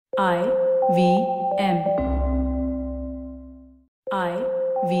IVM.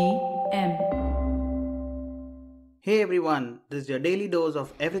 IVM. Hey everyone, this is your daily dose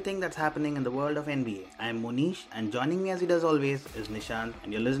of everything that's happening in the world of NBA. I am Monish, and joining me as he does always is Nishant,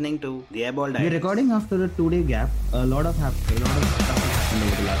 and you're listening to the Airball Diaries. We're recording after a 2-day gap. A lot of stuff has happened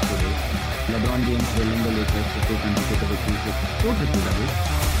over the last 2 days. LeBron James willing the Lakers to 2 consecutive victories with 4 triple doubles.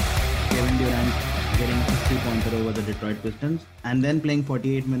 Kevin Durant getting 60-pointer over the Detroit Pistons, and then playing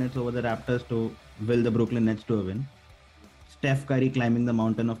 48 minutes over the Raptors to will the Brooklyn Nets to a win. Steph Curry climbing the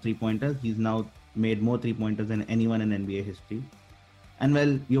mountain of 3-pointers. He's now made more 3-pointers than anyone in NBA history. And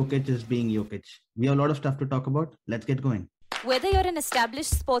well, Jokic is being Jokic. We have a lot of stuff to talk about. Let's get going. Whether you're an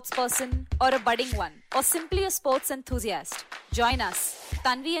established sports person or a budding one, or simply a sports enthusiast, join us,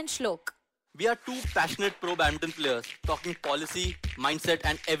 Tanvi and Shlok. We are two passionate pro badminton players talking policy, mindset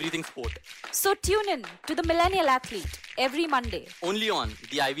and everything sport. So tune in to The Millennial Athlete every Monday. Only on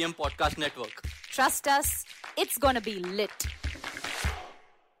the IVM Podcast Network. Trust us, it's gonna be lit.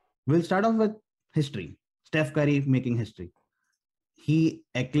 We'll start off with history. Steph Curry making history. He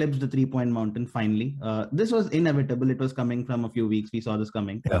eclipsed the 3-point mountain finally. This was inevitable. It was coming from a few weeks. We saw this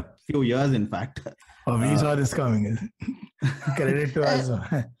coming. Yeah. Few years, in fact. Oh, we saw this coming. Credit to us.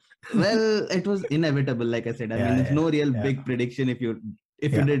 Well, it was inevitable, like I said. I mean, it's no real big prediction. If you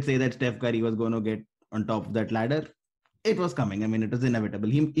did say that Steph Curry was going to get on top of that ladder, it was coming. I mean, it was inevitable.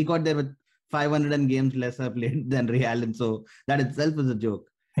 He got there with 500 games lesser played than Ray Allen. So that itself is a joke.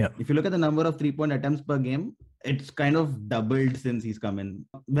 Yeah. If you look at the number of 3-point attempts per game, it's kind of doubled since he's come in.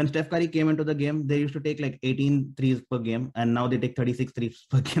 When Steph Curry came into the game, they used to take like 18 threes per game, and now they take 36 threes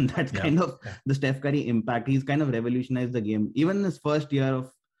per game. That's kind of the Steph Curry impact. He's kind of revolutionized the game. Even in his first year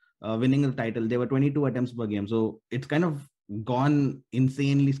of winning the title, there were 22 attempts per game. So it's kind of gone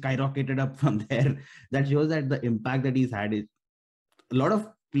insanely skyrocketed up from there. That shows that the impact that he's had is a lot of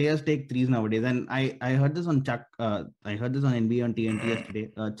players take threes nowadays. And I heard this on Chuck. I heard this on NBA on TNT yesterday.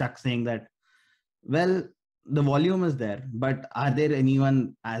 Chuck saying that, well, the volume is there, but are there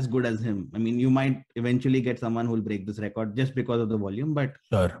anyone as good as him? I mean, you might eventually get someone who will break this record just because of the volume, but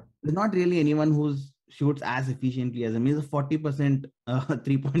there's not really anyone who shoots as efficiently as him. He's a 40%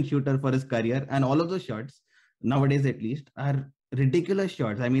 3-point shooter for his career, and all of those shots, nowadays at least, are ridiculous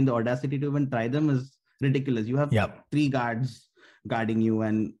shots. I mean, the audacity to even try them is ridiculous. You have 3 guards guarding you,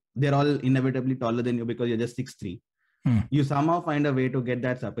 and they're all inevitably taller than you because you're just 6'3". You somehow find a way to get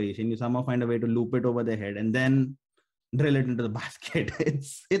that separation. You somehow find a way to loop it over their head and then drill it into the basket.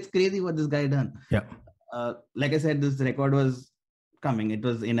 It's crazy what this guy done. Like I said, this record was coming. It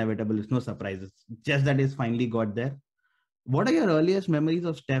was inevitable. It's no surprises. Just that he's finally got there. What are your earliest memories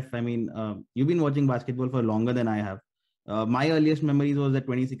of Steph? I mean, you've been watching basketball for longer than I have. My earliest memories was the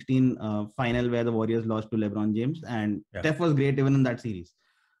 2016 final where the Warriors lost to LeBron James, and Steph was great even in that series.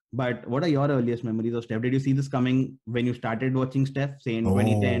 But what are your earliest memories of Steph? Did you see this coming when you started watching Steph, say in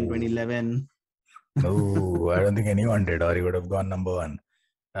 2010, 2011? No, I don't think anyone did, or he would have gone number one.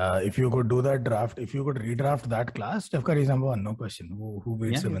 If you could do that draft, if you could redraft that class, Steph Curry is number one, no question. Who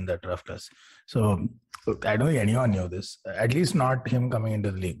beats him in that draft class? So I don't think anyone knew this. At least not him coming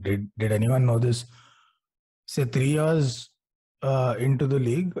into the league. Did anyone know this? Say 3 years into the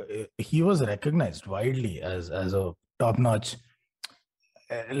league, he was recognized widely as a top-notch.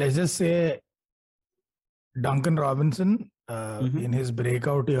 Let's just say Duncan Robinson in his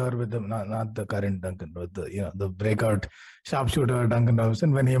breakout year with them, not the current Duncan, but the breakout sharpshooter Duncan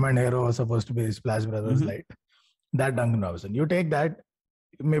Robinson, when him and Hero was supposed to be the Splash Brothers light. That Duncan Robinson. You take that,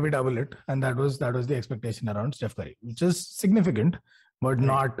 maybe double it, and that was the expectation around Steph Curry, which is significant, but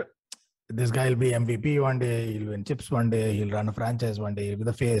not this guy will be MVP one day, he'll win chips one day, he'll run a franchise one day, he'll be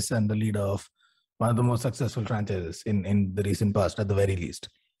the face and the leader of one of the most successful franchises in the recent past, at the very least.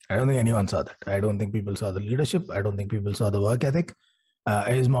 I don't think anyone saw that. I don't think people saw the leadership. I don't think people saw the work ethic.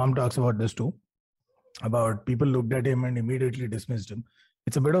 His mom talks about this too, about people looked at him and immediately dismissed him.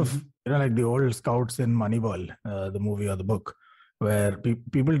 It's a bit of, like the old scouts in Moneyball, the movie or the book, where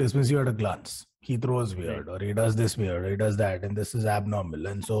people dismiss you at a glance. He throws weird, or he does this weird, or he does that, and this is abnormal.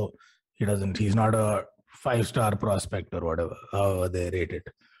 And so he's not a 5-star prospect or whatever, however they rate it.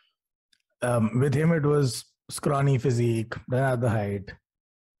 With him, it was scrawny physique, doesn't have the height,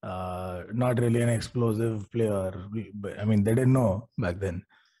 not really an explosive player. I mean, they didn't know back then.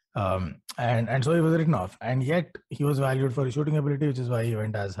 And so he was written off. And yet, he was valued for his shooting ability, which is why he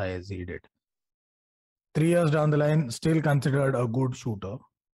went as high as he did. 3 years down the line, still considered a good shooter.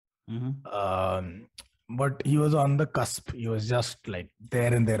 But he was on the cusp. He was just like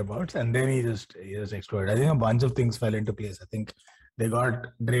there and thereabouts. And then he just exploded. I think a bunch of things fell into place. I think they got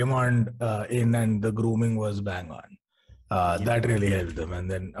Draymond in, and the grooming was bang on. That really helped them. And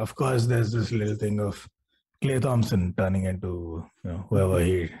then, of course, there's this little thing of Klay Thompson turning into whatever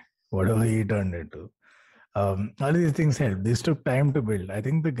he turned into. All of these things helped. This took time to build. I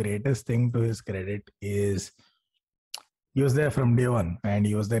think the greatest thing to his credit is he was there from day one, and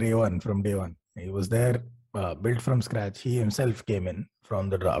he was there A1 from day one. He was there built from scratch. He himself came in from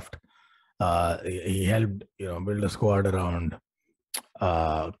the draft. He helped build a squad around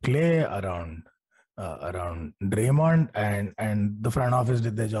Clay, around Draymond, and the front office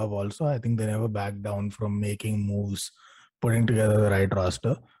did their job also. I think they never backed down from making moves, putting together the right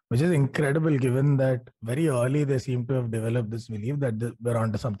roster, which is incredible given that very early they seem to have developed this belief that we're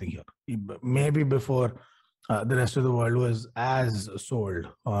onto something here. Maybe before the rest of the world was as sold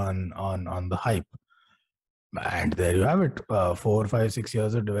on the hype. And there you have it. 4, 5, 6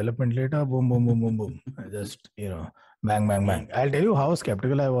 years of development later, boom, boom, boom, boom, boom. Just, bang, bang, bang. I'll tell you how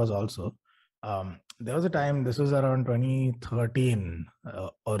skeptical I was also. There was a time, this was around 2013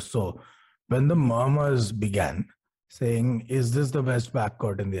 or so, when the murmurs began saying, is this the best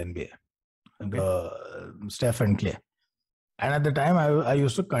backcourt in the NBA? Okay. Steph and Clay. And at the time, I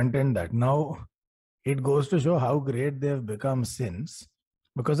used to contend that. Now, it goes to show how great they've become since,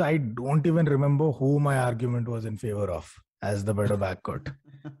 because I don't even remember who my argument was in favor of as the better backcourt.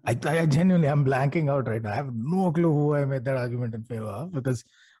 I genuinely, I'm blanking out right now. I have no clue who I made that argument in favor of, because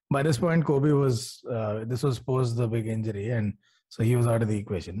by this point, Kobe was, this was post the big injury, and so he was out of the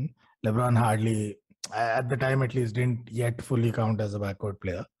equation. LeBron hardly, at the time at least, didn't yet fully count as a backcourt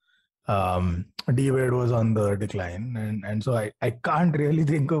player. D-Wade was on the decline, and so I can't really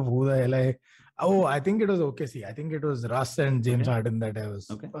think of who the hell I think it was OKC. I think it was Russ and James Harden that I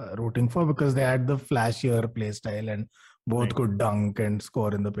was rooting for, because they had the flashier play style and both could dunk and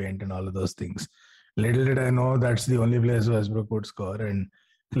score in the paint and all of those things. Little did I know that's the only place Westbrook would score, and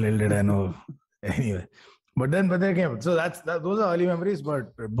little did I know anyway. But they came. So those are early memories,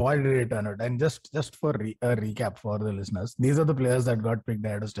 but boy did it turn out. And just for a recap for the listeners, these are the players that got picked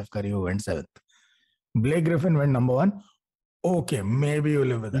ahead of Steph Curry, who went 7th. Blake Griffin went number 1. Okay, maybe you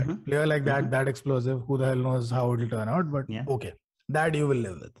live with that. Mm-hmm. Player like that explosive, who the hell knows how it will turn out, but okay, that you will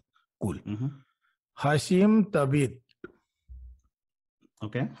live with. Cool. Mm-hmm. Hashim Tabit.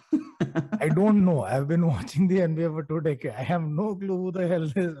 Okay. I don't know. I've been watching the NBA for 2 decades. I have no clue who the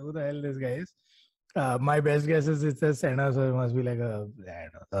hell this guy is. My best guess is it says center, so it must be like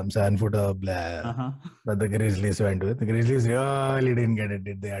some 7-footer, blah. But the Grizzlies went with. The Grizzlies really didn't get it,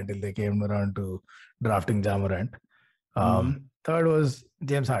 did they, until they came around to drafting Ja Morant. Third was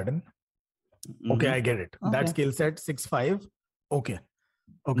James Harden. Okay, I get it. Okay. That skill set, 6'5". Okay,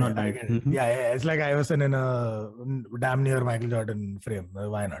 I get it. Yeah, it's like Iverson in a damn near Michael Jordan frame.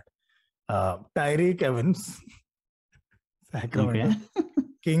 Why not? Tyreek Evans, Sacramento. Okay.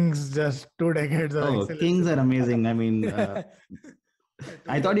 Kings, just 2 decades of excellence. Kings are amazing. I mean,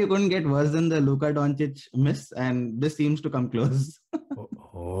 I thought you couldn't get worse than the Luka Doncic miss, and this seems to come close.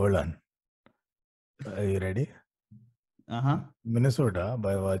 Hold on. Are you ready? Minnesota,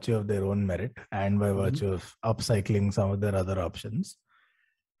 by virtue of their own merit and by virtue of upcycling some of their other options,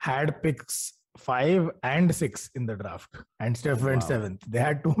 had picks 5 and 6 in the draft, and Steph went 7th. They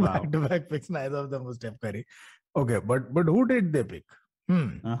had 2 back-to-back picks. Neither of them was Steph Curry. Okay, but who did they pick?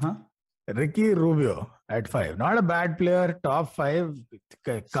 Ricky Rubio at 5. Not a bad player. Top 5.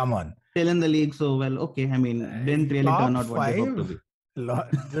 Come on. Still in the league so well. Okay, I mean, didn't really turn out what they hoped to be.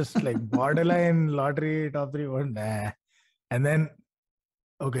 Just like borderline lottery top 3. Nah. And then,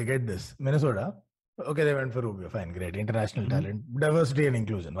 okay, get this. Minnesota. Okay, they went for Rubio. Fine, great. International talent. Diversity and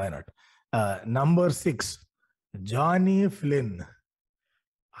inclusion. Why not? Number 6, Johnny Flynn.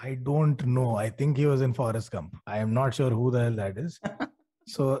 I don't know. I think he was in Forrest Gump. I am not sure who the hell that is.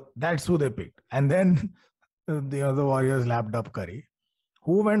 So that's who they picked. And then the Warriors lapped up Curry.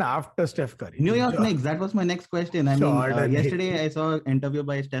 Who went after Steph Curry? New York Knicks. That was my next question. I mean, yesterday I saw an interview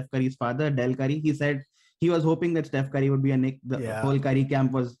by Steph Curry's father, Del Curry. He said he was hoping that Steph Curry would be a Knick. The whole Curry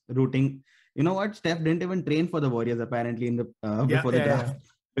camp was rooting. You know what? Steph didn't even train for the Warriors apparently in the before the draft.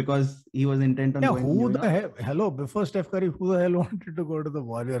 Because he was intent on going. Who the hell? Hello, before Steph Curry, who the hell wanted to go to the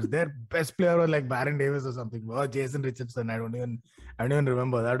Warriors? Their best player was like Baron Davis or something, or Jason Richardson. I don't even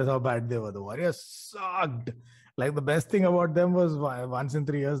remember. That is how bad they were. The Warriors sucked. Like, the best thing about them was once in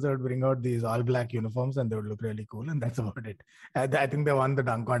 3 years they would bring out these all black uniforms and they would look really cool, and that's about it. I think they won the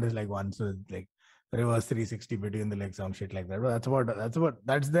dunk contest like once, so like reverse 360 between the legs, some shit like that. But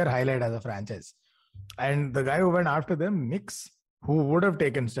that's their highlight as a franchise. And the guy who went after them, Knicks, who would have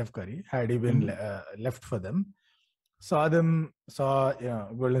taken Steph Curry had he been left for them, saw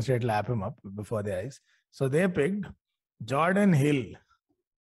Golden State lap him up before their eyes. So they picked Jordan Hill.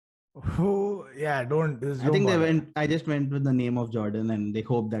 Don't. I think they went. I just went with the name of Jordan, and they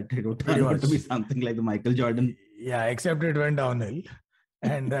hope that it would turn out to be something like the Michael Jordan. Yeah, except it went downhill,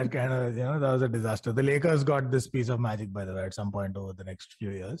 and that kind of that was a disaster. The Lakers got this piece of magic, by the way, at some point over the next few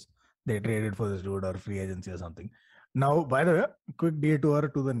years. They traded for this dude or free agency or something. Now, by the way, quick detour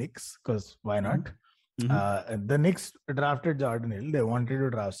to the Knicks, because why not? The Knicks drafted Jordan Hill. They wanted to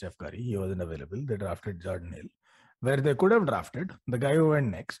draft Steph Curry. He wasn't available. They drafted Jordan Hill. Where they could have drafted the guy who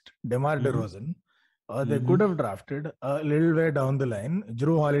went next, DeMar DeRozan, or they could have drafted a little way down the line,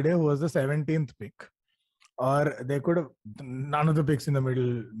 Jrue Holiday, who was the 17th pick. Or they could have, none of the picks in the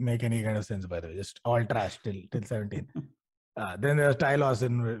middle make any kind of sense, by the way, just all trash till 17. Then there's Ty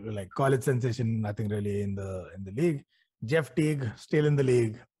Lawson, like college sensation, nothing really in the league. Jeff Teague, still in the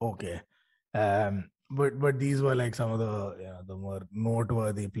league, okay. But these were like some of the more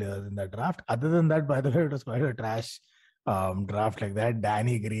noteworthy players in that draft. Other than that, by the way, it was quite a trash draft like that.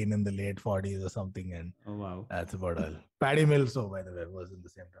 Danny Green in the late 40s or something, and that's about all. Paddy Mills, by the way, was in the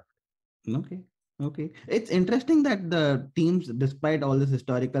same draft. Okay. It's interesting that the teams, despite all this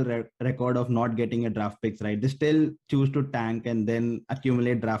historical record of not getting a draft picks, right, they still choose to tank and then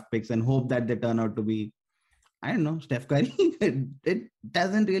accumulate draft picks and hope that they turn out to be, I don't know, Steph Curry. It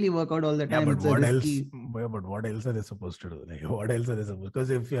doesn't really work out all the time. Yeah, but what else? But what else are they supposed to do? Like, what else are they supposed?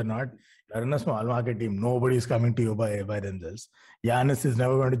 Because if you're in a small market team, nobody's coming to you by themselves. Giannis is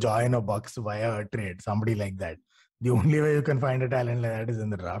never going to join a Bucks via a trade. Somebody like that. The only way you can find a talent like that is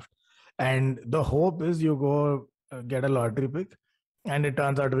in the draft. And the hope is you go get a lottery pick, and it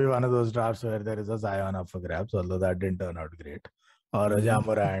turns out to be one of those drafts where there is a Zion up for grabs, although that didn't turn out great. Or a Ja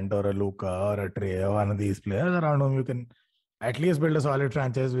Morant or a Luka or a Trey or one of these players around whom you can at least build a solid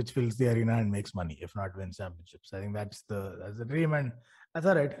franchise which fills the arena and makes money, if not wins championships. I think that's the dream, and that's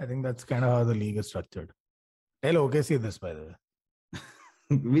all right. I think that's kind of how the league is structured. Tell OKC this, by the way.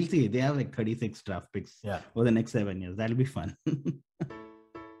 We'll see. They have like 36 draft picks over the next 7 years. That'll be fun.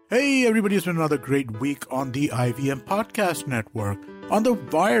 Hey everybody, it's been another great week on the IVM Podcast Network. On the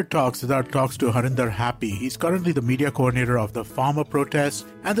Wire Talks, Siddharth talks to Harinder Happy. He's currently the media coordinator of the farmer protests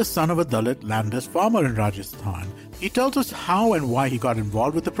and the son of a Dalit landless farmer in Rajasthan. He tells us how and why he got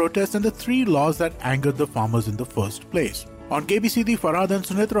involved with the protests and the 3 laws that angered the farmers in the first place. On KBC, Farhad and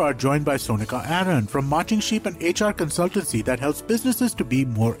Sunitra are joined by Sonika Aaron from Marching Sheep, an HR consultancy that helps businesses to be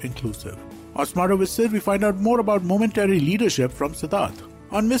more inclusive. On Smarter with Sid, we find out more about momentary leadership from Siddharth.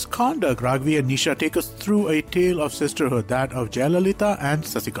 On Misconduct, Raghavi and Nisha take us through a tale of sisterhood, that of Jayalalitha and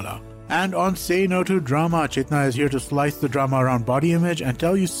Sasikala. And on Say No to Drama, Chetna is here to slice the drama around body image and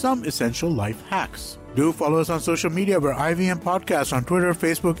tell you some essential life hacks. Do follow us on social media. We're IVM Podcast on Twitter,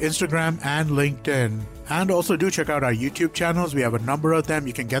 Facebook, Instagram, and LinkedIn. And also do check out our YouTube channels. We have a number of them.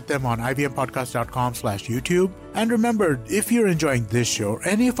 You can get them on ivmpodcast.com/YouTube. And remember, if you're enjoying this show, or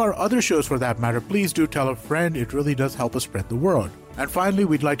any of our other shows for that matter, please do tell a friend. It really does help us spread the word. And finally,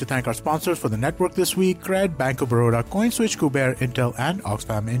 we'd like to thank our sponsors for the network this week: Cred, Bank of Baroda, CoinSwitch, Kuber, Intel, and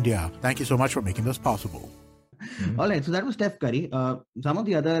Oxfam India. Thank you so much for making this possible. All right, so that was Steph Curry. Some of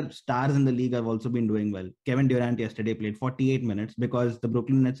the other stars in the league have also been doing well. Kevin Durant yesterday played 48 minutes because the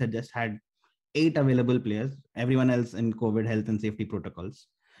Brooklyn Nets had just had 8 available players, everyone else in COVID health and safety protocols.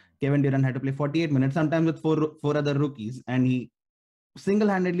 Kevin Durant had to play 48 minutes, sometimes with four other rookies, and he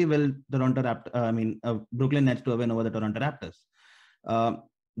single-handedly willed Brooklyn Nets to a win over the Toronto Raptors.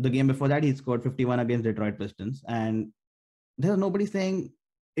 The game before that, he scored 51 against Detroit Pistons, and there's nobody saying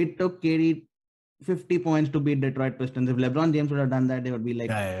it took KD 50 points to beat Detroit Pistons. If LeBron James would have done that, they would be like,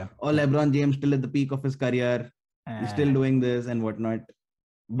 oh, LeBron James still at the peak of his career, he's still doing this and whatnot.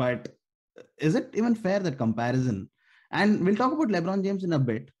 But is it even fair, that comparison? And we'll talk about LeBron James in a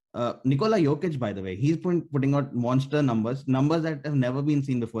bit. Nikola Jokic, by the way, he's putting out monster numbers that have never been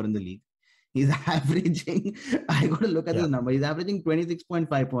seen before in the league. He's averaging, I got to look at this number. He's averaging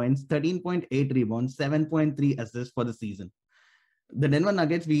 26.5 points, 13.8 rebounds, 7.3 assists for the season. The Denver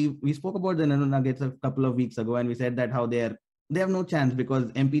Nuggets, we spoke about the Denver Nuggets a couple of weeks ago, and we said that how they have no chance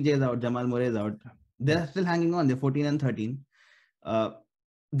because MPJ is out, Jamal Murray is out. They're still hanging on. They're 14-13.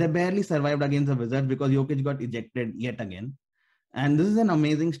 They barely survived against the Wizards because Jokic got ejected yet again. And this is an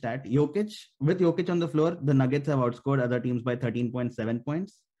amazing stat. With Jokic on the floor, the Nuggets have outscored other teams by 13.7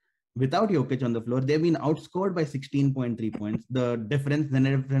 points. Without Jokic on the floor, they've been outscored by 16.3 points. The difference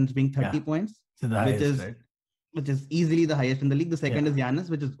being 30 points, which is easily the highest in the league. The second is Giannis,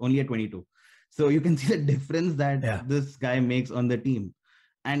 which is only at 22. So you can see the difference that this guy makes on the team.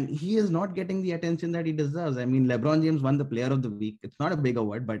 And he is not getting the attention that he deserves. I mean, LeBron James won the Player of the Week. It's not a big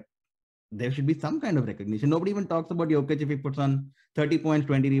award, but there should be some kind of recognition. Nobody even talks about Jokic if he puts on 30 points,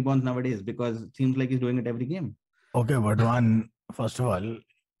 20 rebounds nowadays, because it seems like he's doing it every game. Okay, but first of all,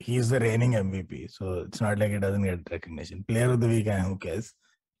 he's the reigning MVP. So it's not like he doesn't get recognition. Player of the week, who cares?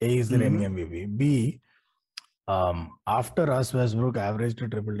 A, he's the reigning MVP. B, after Russ Westbrook averaged a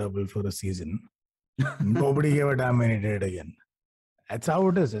triple-double for a season, nobody gave a damn when he did it again. That's how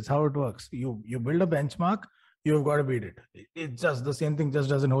it is. It's how it works. You build a benchmark, you've got to beat it. It's just the same thing, just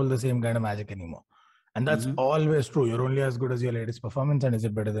doesn't hold the same kind of magic anymore. And that's always true. You're only as good as your latest performance, and is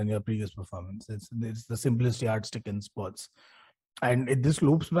it better than your previous performance? It's the simplest yardstick in sports. And this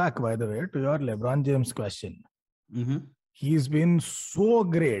loops back, by the way, to your LeBron James question. He's been so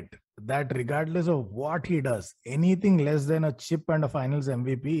great that regardless of what he does, anything less than a chip and a finals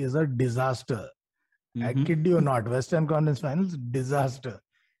MVP is a disaster. I kid you not. Western Conference Finals, disaster.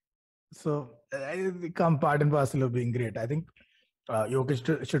 So it come part and parcel of being great. I think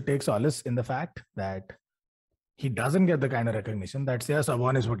Jokic should take solace in the fact that he doesn't get the kind of recognition that, say, a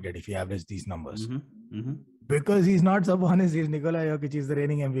Sabonis would get if he averaged these numbers. Because he's not Sabonis, he's Nikola Jokic, he's the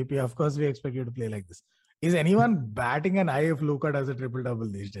reigning MVP. Of course, we expect you to play like this. Is anyone batting an eye if Luka does a triple-double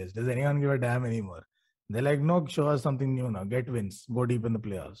these days? Does anyone give a damn anymore? They're like, no, show us something new now. Get wins. Go deep in the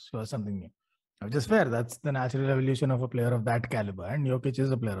playoffs. Show us something new. Which is fair. That's the natural evolution of a player of that caliber. And Jokic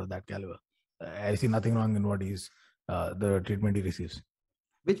is a player of that caliber. I see nothing wrong in what he's, the treatment he receives.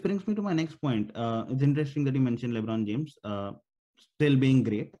 Which brings me to my next point. It's interesting that you mentioned LeBron James still being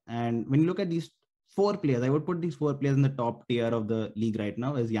great. And when you look at these 4 players, I would put these 4 players in the top tier of the league right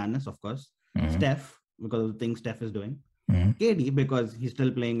now is Giannis, of course. Steph, because of the things Steph is doing. KD, because he's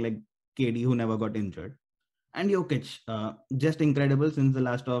still playing like KD who never got injured. And Jokic, just incredible since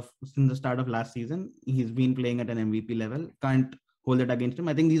the start of last season. He's been playing at an MVP level. Can't hold it against him.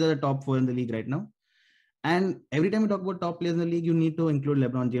 I think these are the top 4 in the league right now. And every time we talk about top players in the league, you need to include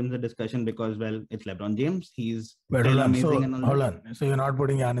LeBron James in the discussion because, well, it's LeBron James. He's amazing. Hold on. So you're not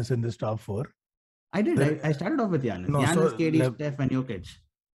putting Giannis in this top 4? I did. I started off with Giannis. Giannis, KD, Steph, and Jokic.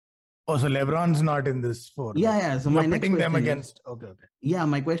 Oh, so LeBron's not in this 4? Yeah. So my next question them against. Okay. Yeah,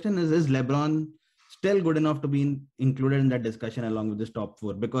 my question is LeBron still good enough to be included in that discussion along with this top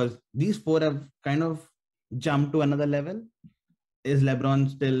 4? Because these 4 have kind of jumped to another level. Is LeBron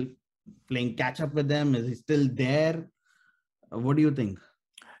still playing catch up with them? Is he still there? What do you think?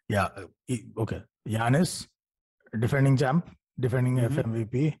 Yeah. Okay. Giannis, defending champ, defending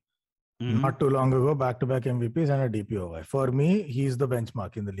FMVP. Not too long ago, back-to-back MVPs and a DPOY. For me, he's the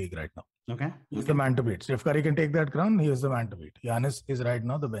benchmark in the league right now. Okay. He's the man to beat. Steph Curry can take that crown. He is the man to beat. Giannis is right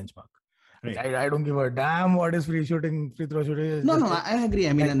now the benchmark. Right. I don't give a damn what is free throw shooting is. No, I agree.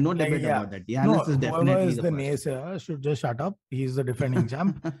 I mean, no debate about that. Giannis is definitely whoever is the naysayer should just shut up. He's the defending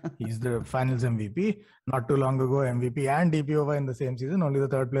champ. He's the finals MVP. Not too long ago, MVP and DPOY in the same season. Only the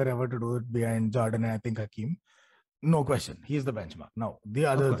 3rd player ever to do it behind Jordan and I think Hakeem. No question. He's the benchmark. Now, the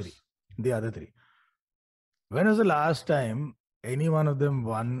other 3. When was the last time any one of them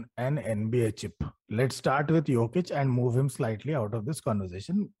won an NBA chip? Let's start with Jokic and move him slightly out of this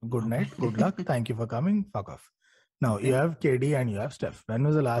conversation. Good night. Good luck. Thank you for coming. Fuck off. Now, you have KD and you have Steph. When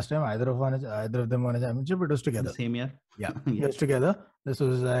was the last time either of them won a championship? It was together. The same year? Yeah. It was together. This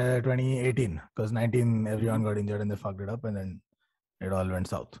was 2018 because 19 everyone got injured and they fucked it up and then it all went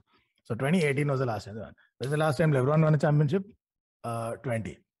south. So 2018 was the last time they won. When was the last time LeBron won a championship?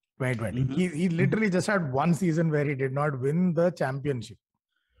 2020. He literally just had one season where he did not win the championship.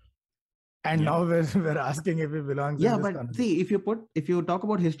 And now we're asking if he belongs in this but see, if you talk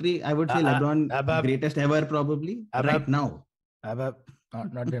about history, I would say LeBron greatest ever probably right now. Not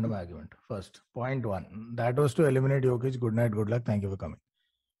the end of my argument. First, point 1. That was to eliminate Jokic. Good night, good luck. Thank you for coming.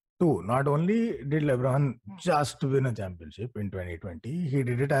 2. Not only did LeBron just win a championship in 2020, he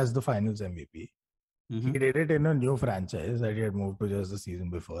did it as the finals MVP. He did it in a new franchise that he had moved to just the season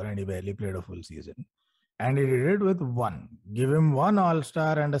before and he barely played a full season. And he did it with 1. Give him 1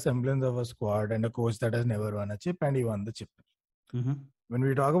 all-star and a semblance of a squad and a coach that has never won a chip and he won the chip. When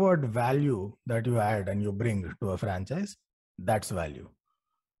we talk about value that you add and you bring to a franchise, that's value.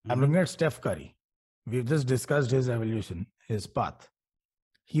 I'm looking at Steph Curry. We've just discussed his evolution, his path.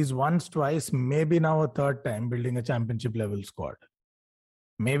 He's once, twice, maybe now a 3rd time building a championship level squad.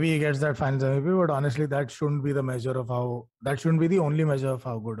 Maybe he gets that finals MVP, but honestly, that shouldn't be the only measure of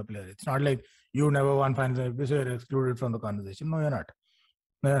how good a player is. It's not like you never won finals MVP, so you're excluded from the conversation. No, you're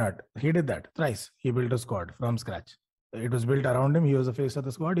not. He did that thrice. He built a squad from scratch. It was built around him. He was the face of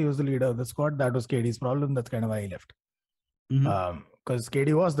the squad. He was the leader of the squad. That was KD's problem. That's kind of why he left. Because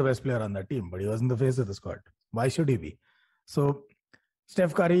KD was the best player on that team, but he wasn't the face of the squad. Why should he be? So,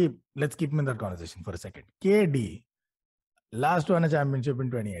 Steph Curry, let's keep him in that conversation for a second. KD last won a championship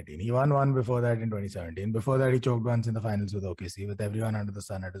in 2018. He won one before that in 2017. Before that, he choked once in the finals with OKC with everyone under the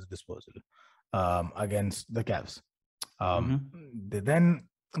sun at his disposal against the Cavs. Then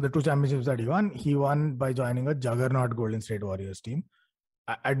the 2 championships that he won by joining a juggernaut Golden State Warriors team.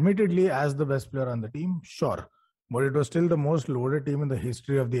 Admittedly, as the best player on the team, sure. But it was still the most loaded team in the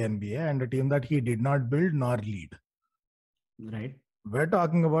history of the NBA and a team that he did not build nor lead. Right. We're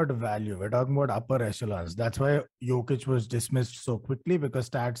talking about value. We're talking about upper echelons. That's why Jokic was dismissed so quickly, because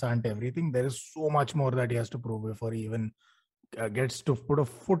stats aren't everything. There is so much more that he has to prove before he even gets to put a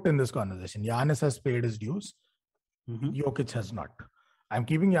foot in this conversation. Giannis has paid his dues. Jokic has not. I'm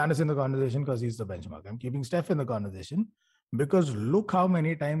keeping Giannis in the conversation because he's the benchmark. I'm keeping Steph in the conversation because look how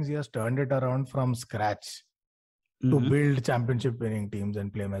many times he has turned it around from scratch to build championship winning teams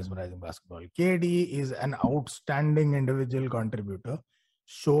and play mesmerizing basketball. KD is an outstanding individual contributor.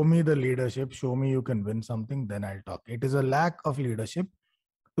 Show me the leadership. Show me you can win something, then I'll talk. It is a lack of leadership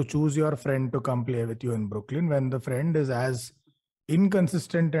to choose your friend to come play with you in Brooklyn when the friend is as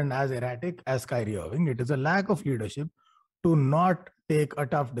inconsistent and as erratic as Kyrie Irving. It is a lack of leadership to not take a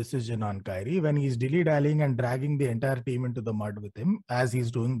tough decision on Kyrie when he's dilly-dallying and dragging the entire team into the mud with him, as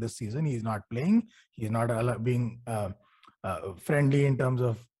he's doing this season. He's not playing. He's not being friendly in terms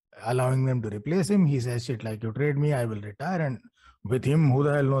of allowing them to replace him. He says shit like, you trade me, I will retire. And with him, who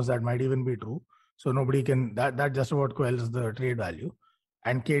the hell knows, that might even be true. So nobody can, that just about quells the trade value.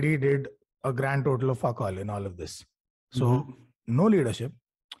 And KD did a grand total of fuck all in all of this. So no leadership.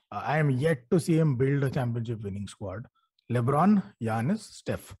 I am yet to see him build a championship winning squad. LeBron, Giannis,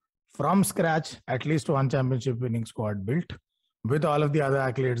 Steph. From scratch, at least one championship winning squad built with all of the other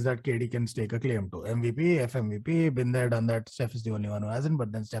accolades that KD can stake a claim to. MVP, FMVP, been there, done that. Steph is the only one who hasn't,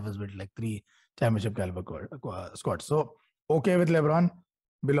 but then Steph has built like 3 championship caliber squads. So, okay with LeBron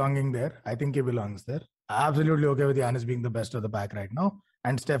belonging there. I think he belongs there. Absolutely okay with Giannis being the best of the pack right now.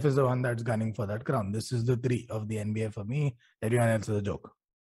 And Steph is the one that's gunning for that crown. This is the 3 of the NBA for me. Everyone else is a joke.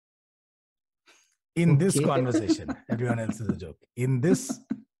 In this conversation, everyone else is a joke. In this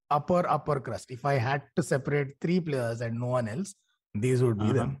upper crust, if I had to separate 3 players and no one else, these would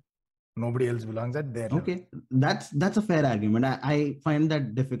be them. Nobody else belongs at their level. That's a fair argument. I find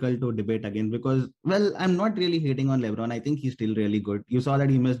that difficult to debate again because, well, I'm not really hating on LeBron. I think he's still really good. You saw that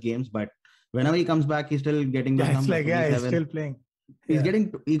he missed games, but whenever he comes back, he's still getting the numbers. He's still playing.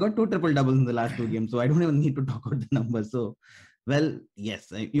 He got 2 triple doubles in the last 2 games, so I don't even need to talk about the numbers. So, well,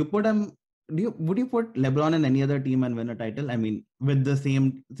 yes, you put him. Would you put LeBron in any other team and win a title? I mean, with the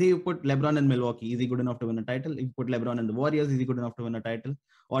same, say you put LeBron in Milwaukee, is he good enough to win a title? If you put LeBron in the Warriors, is he good enough to win a title?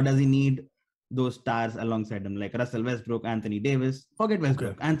 Or does he need those stars alongside him, like Russell Westbrook, Anthony Davis? Forget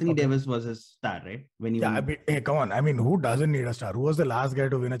Westbrook. Anthony Davis was his star, right? Hey, come on. I mean, who doesn't need a star? Who was the last guy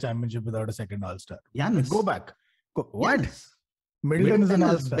to win a championship without a second All-Star? Giannis. Go back. What? Giannis. Middleton is an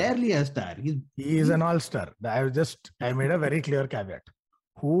All-Star. Barely a star. He is an All-Star. I made a very clear caveat.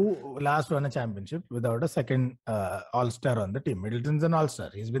 Who last won a championship without a second All-Star on the team? Middleton's an All-Star.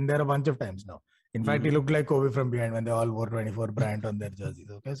 He's been there a bunch of times now. In fact, he looked like Kobe from behind when they all wore 24 Bryant on their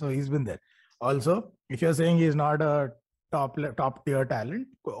jerseys. Okay, so he's been there. Also, if you're saying he's not a top tier talent,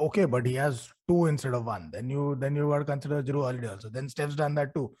 okay, but he has 2 instead of 1. Then you got to consider Jrue Holiday also. Then Steph's done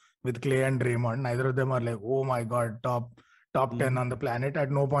that too with Clay and Draymond. Neither of them are like, oh my god, top 10 on the planet. At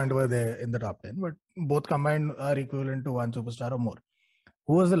no point were they in the top 10, but both combined are equivalent to 1 superstar or more.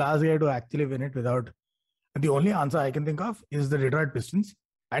 Who was the last guy to actually win it without? The only answer I can think of is the Detroit Pistons.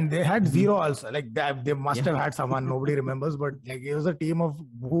 And they had 0 also. Like they must have had someone, nobody remembers, but like it was a team of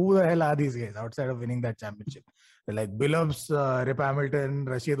who the hell are these guys outside of winning that championship? They're like Billups, Rip Hamilton,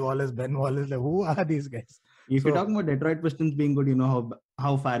 Rasheed Wallace, Ben Wallace. Like, who are these guys? If you're talking about Detroit Pistons being good, you know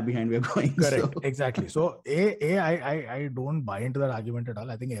how far behind we're going. Correct, exactly. So I don't buy into that argument at all.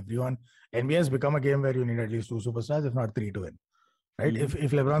 I think NBA has become a game where you need at least 2 superstars, if not 3 to win. Right? If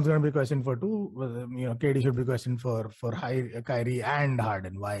LeBron's going to be questioned for 2, KD should be questioned for Kyrie and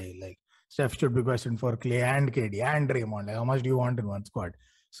Harden. Why? Like Steph should be questioned for Clay and KD and Draymond. Like, how much do you want in one squad?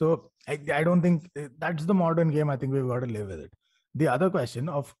 So I don't think that's the modern game. I think we've got to live with it. The other question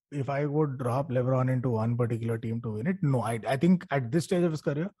of if I would drop LeBron into one particular team to win it, no. I think at this stage of his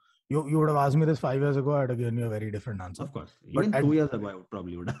career, you would have asked me this 5 years ago, I'd have given you a very different answer. Of course. Even 2 years ago, I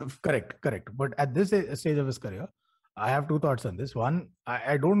probably would have. Correct. But at this stage of his career, I have 2 thoughts on this. One,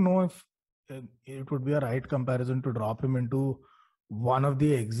 I don't know if it would be a right comparison to drop him into one of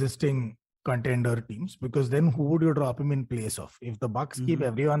the existing contender teams, because then who would you drop him in place of? If the Bucks keep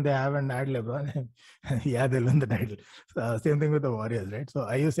everyone they have and add LeBron, yeah, they'll win the title. Same thing with the Warriors, right? So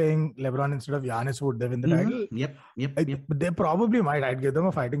are you saying LeBron instead of Giannis would they win the title? Yep. They probably might. I'd give them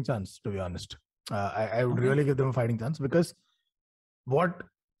a fighting chance, to be honest. I would really give them a fighting chance, because what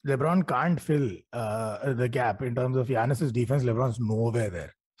LeBron can't fill the gap in terms of Giannis's defense. LeBron's nowhere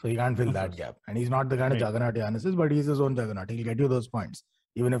there. So he can't fill that gap. And he's not the kind of juggernaut Giannis is, but he's his own juggernaut. He'll get you those points.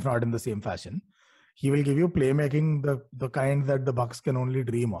 even if not in the same fashion. He will give you playmaking, the kind that the Bucks can only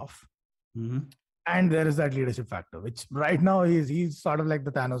dream of. Mm-hmm. And there is that leadership factor, which right now he's sort of like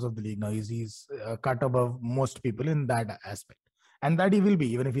the Thanos of the league. Now he's cut above most people in that aspect. And that he will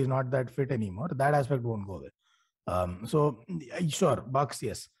be, even if he's not that fit anymore. That aspect won't go away. So sure, Bucks,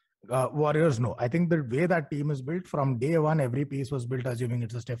 yes. Warriors, no. I think the way that team is built, from day one, every piece was built assuming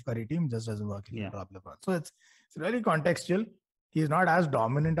it's a Steph Curry team, just doesn't work in the top LeBron. So it's really contextual. He's not as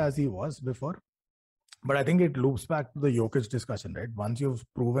dominant as he was before. But I think it loops back to the Jokic discussion, right? Once you've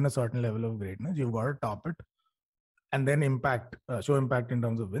proven a certain level of greatness, you've got to top it and then show impact in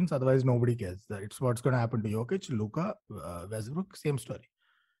terms of wins. Otherwise, nobody cares. It's what's going to happen to Jokic, Luka, Westbrook, same story.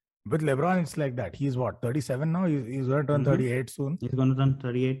 With LeBron, it's like that. He's 37 now? He's going to turn 38 soon. He's going to turn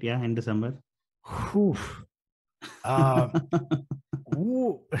 38, in December.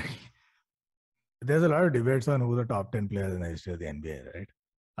 There's a lot of debates on who the top 10 players in the history of the NBA, right?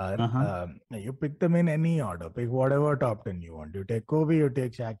 You pick them in any order. Pick whatever top 10 you want. You take Kobe, you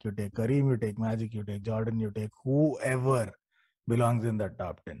take Shaq, you take Kareem, you take Magic, you take Jordan, you take whoever belongs in that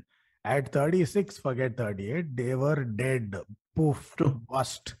top 10. At 36, forget 38. They were dead. Poof.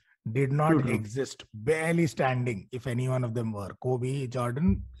 Bust. Did not exist. Barely standing, if any one of them were. Kobe,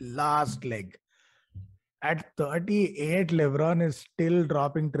 Jordan, last leg. At 38, LeBron is still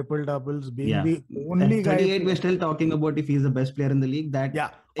dropping triple doubles, being the only At guy. 38, we're still talking about if he's the best player in the league.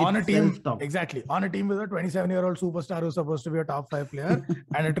 On a team, exactly. On a team with a 27-year-old superstar who's supposed to be a top 5 player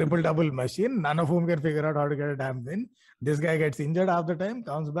and a triple double machine, none of whom can figure out how to get a damn win. This guy gets injured half the time,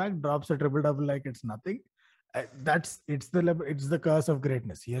 comes back, drops a triple double like it's nothing. It's the curse of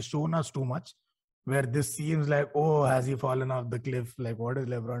greatness. He has shown us too much, where this seems like, has he fallen off the cliff? Like, what is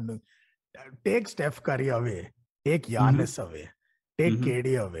LeBron doing? Take Steph Curry away, take Giannis away, take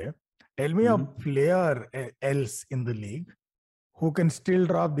KD away. Tell me a player else in the league who can still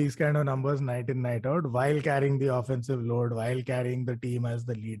drop these kind of numbers night in, night out while carrying the offensive load, while carrying the team as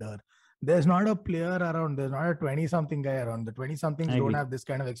the leader. There's not a player around. There's not a 20-something guy around. The 20-somethings don't have this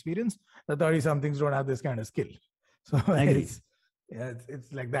kind of experience. The 30-somethings don't have this kind of skill. So it's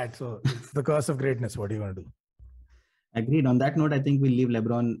like that. So it's the curse of greatness. What are you going to do? Agreed. On that note, I think we'll leave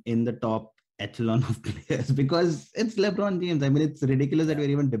LeBron in the top echelon of players because it's LeBron James. I mean, it's ridiculous that we're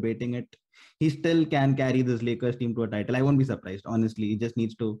even debating it. He still can carry this Lakers team to a title. I won't be surprised, honestly. He just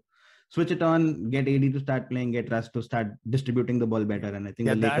needs to switch it on, get AD to start playing, get Russ to start distributing the ball better. And I think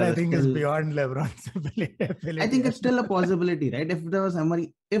is beyond LeBron's ability. I think it's still a possibility, right? If there was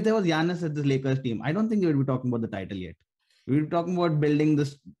Giannis at this Lakers team, I don't think we would be talking about the title yet. We're talking about building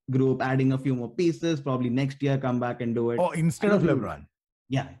this group, adding a few more pieces, probably next year come back and do it. Instead of LeBron.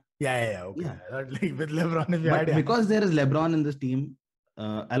 Yeah. Okay. Yeah. Like with LeBron, if you but because there is LeBron in this team,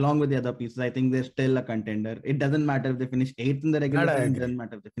 along with the other pieces, I think they're still a contender. It doesn't matter if they finish 8th in the regular season. It doesn't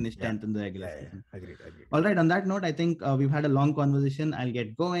matter if they finish 10th in the regular season. Agreed. All right. On that note, I think we've had a long conversation. I'll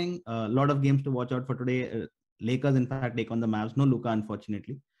get going. A lot of games to watch out for today. Lakers, in fact, take on the Mavs. No Luka,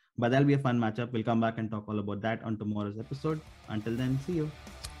 unfortunately. But that'll be a fun matchup. We'll come back and talk all about that on tomorrow's episode. Until then, see you.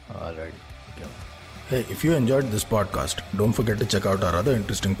 All right. Okay. Hey, if you enjoyed this podcast, don't forget to check out our other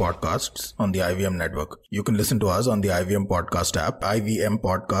interesting podcasts on the IVM network. You can listen to us on the IVM podcast app,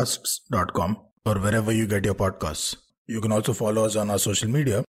 ivmpodcasts.com, or wherever you get your podcasts. You can also follow us on our social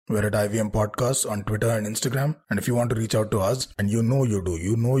media. We're at IVM Podcasts on Twitter and Instagram. And if you want to reach out to us, and you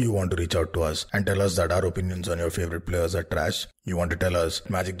want to reach out to us and tell us that our opinions on your favorite players are trash. You want to tell us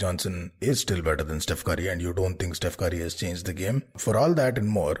Magic Johnson is still better than Steph Curry and you don't think Steph Curry has changed the game. For all that and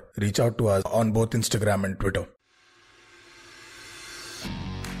more, reach out to us on both Instagram and Twitter.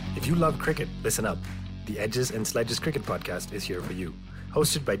 If you love cricket, listen up. The Edges and Sledges Cricket Podcast is here for you.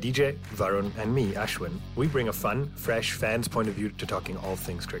 Hosted by DJ, Varun, and me, Ashwin, we bring a fun, fresh fan's point of view to talking all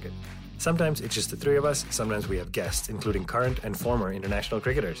things cricket. Sometimes it's just the three of us, sometimes we have guests, including current and former international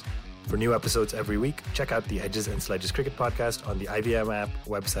cricketers. For new episodes every week, check out the Edges and Sledges Cricket Podcast on the IVM app,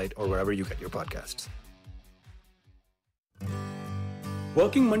 website, or wherever you get your podcasts.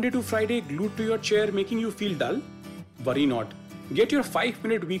 Working Monday to Friday glued to your chair making you feel dull? Worry not. Get your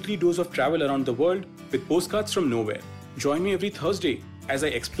 5-minute weekly dose of travel around the world with Postcards from Nowhere. Join me every Thursday as I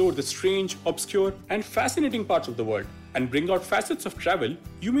explore the strange, obscure, and fascinating parts of the world and bring out facets of travel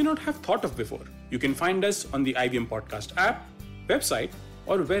you may not have thought of before. You can find us on the IVM Podcast app, website,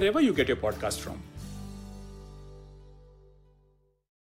 or wherever you get your podcast from.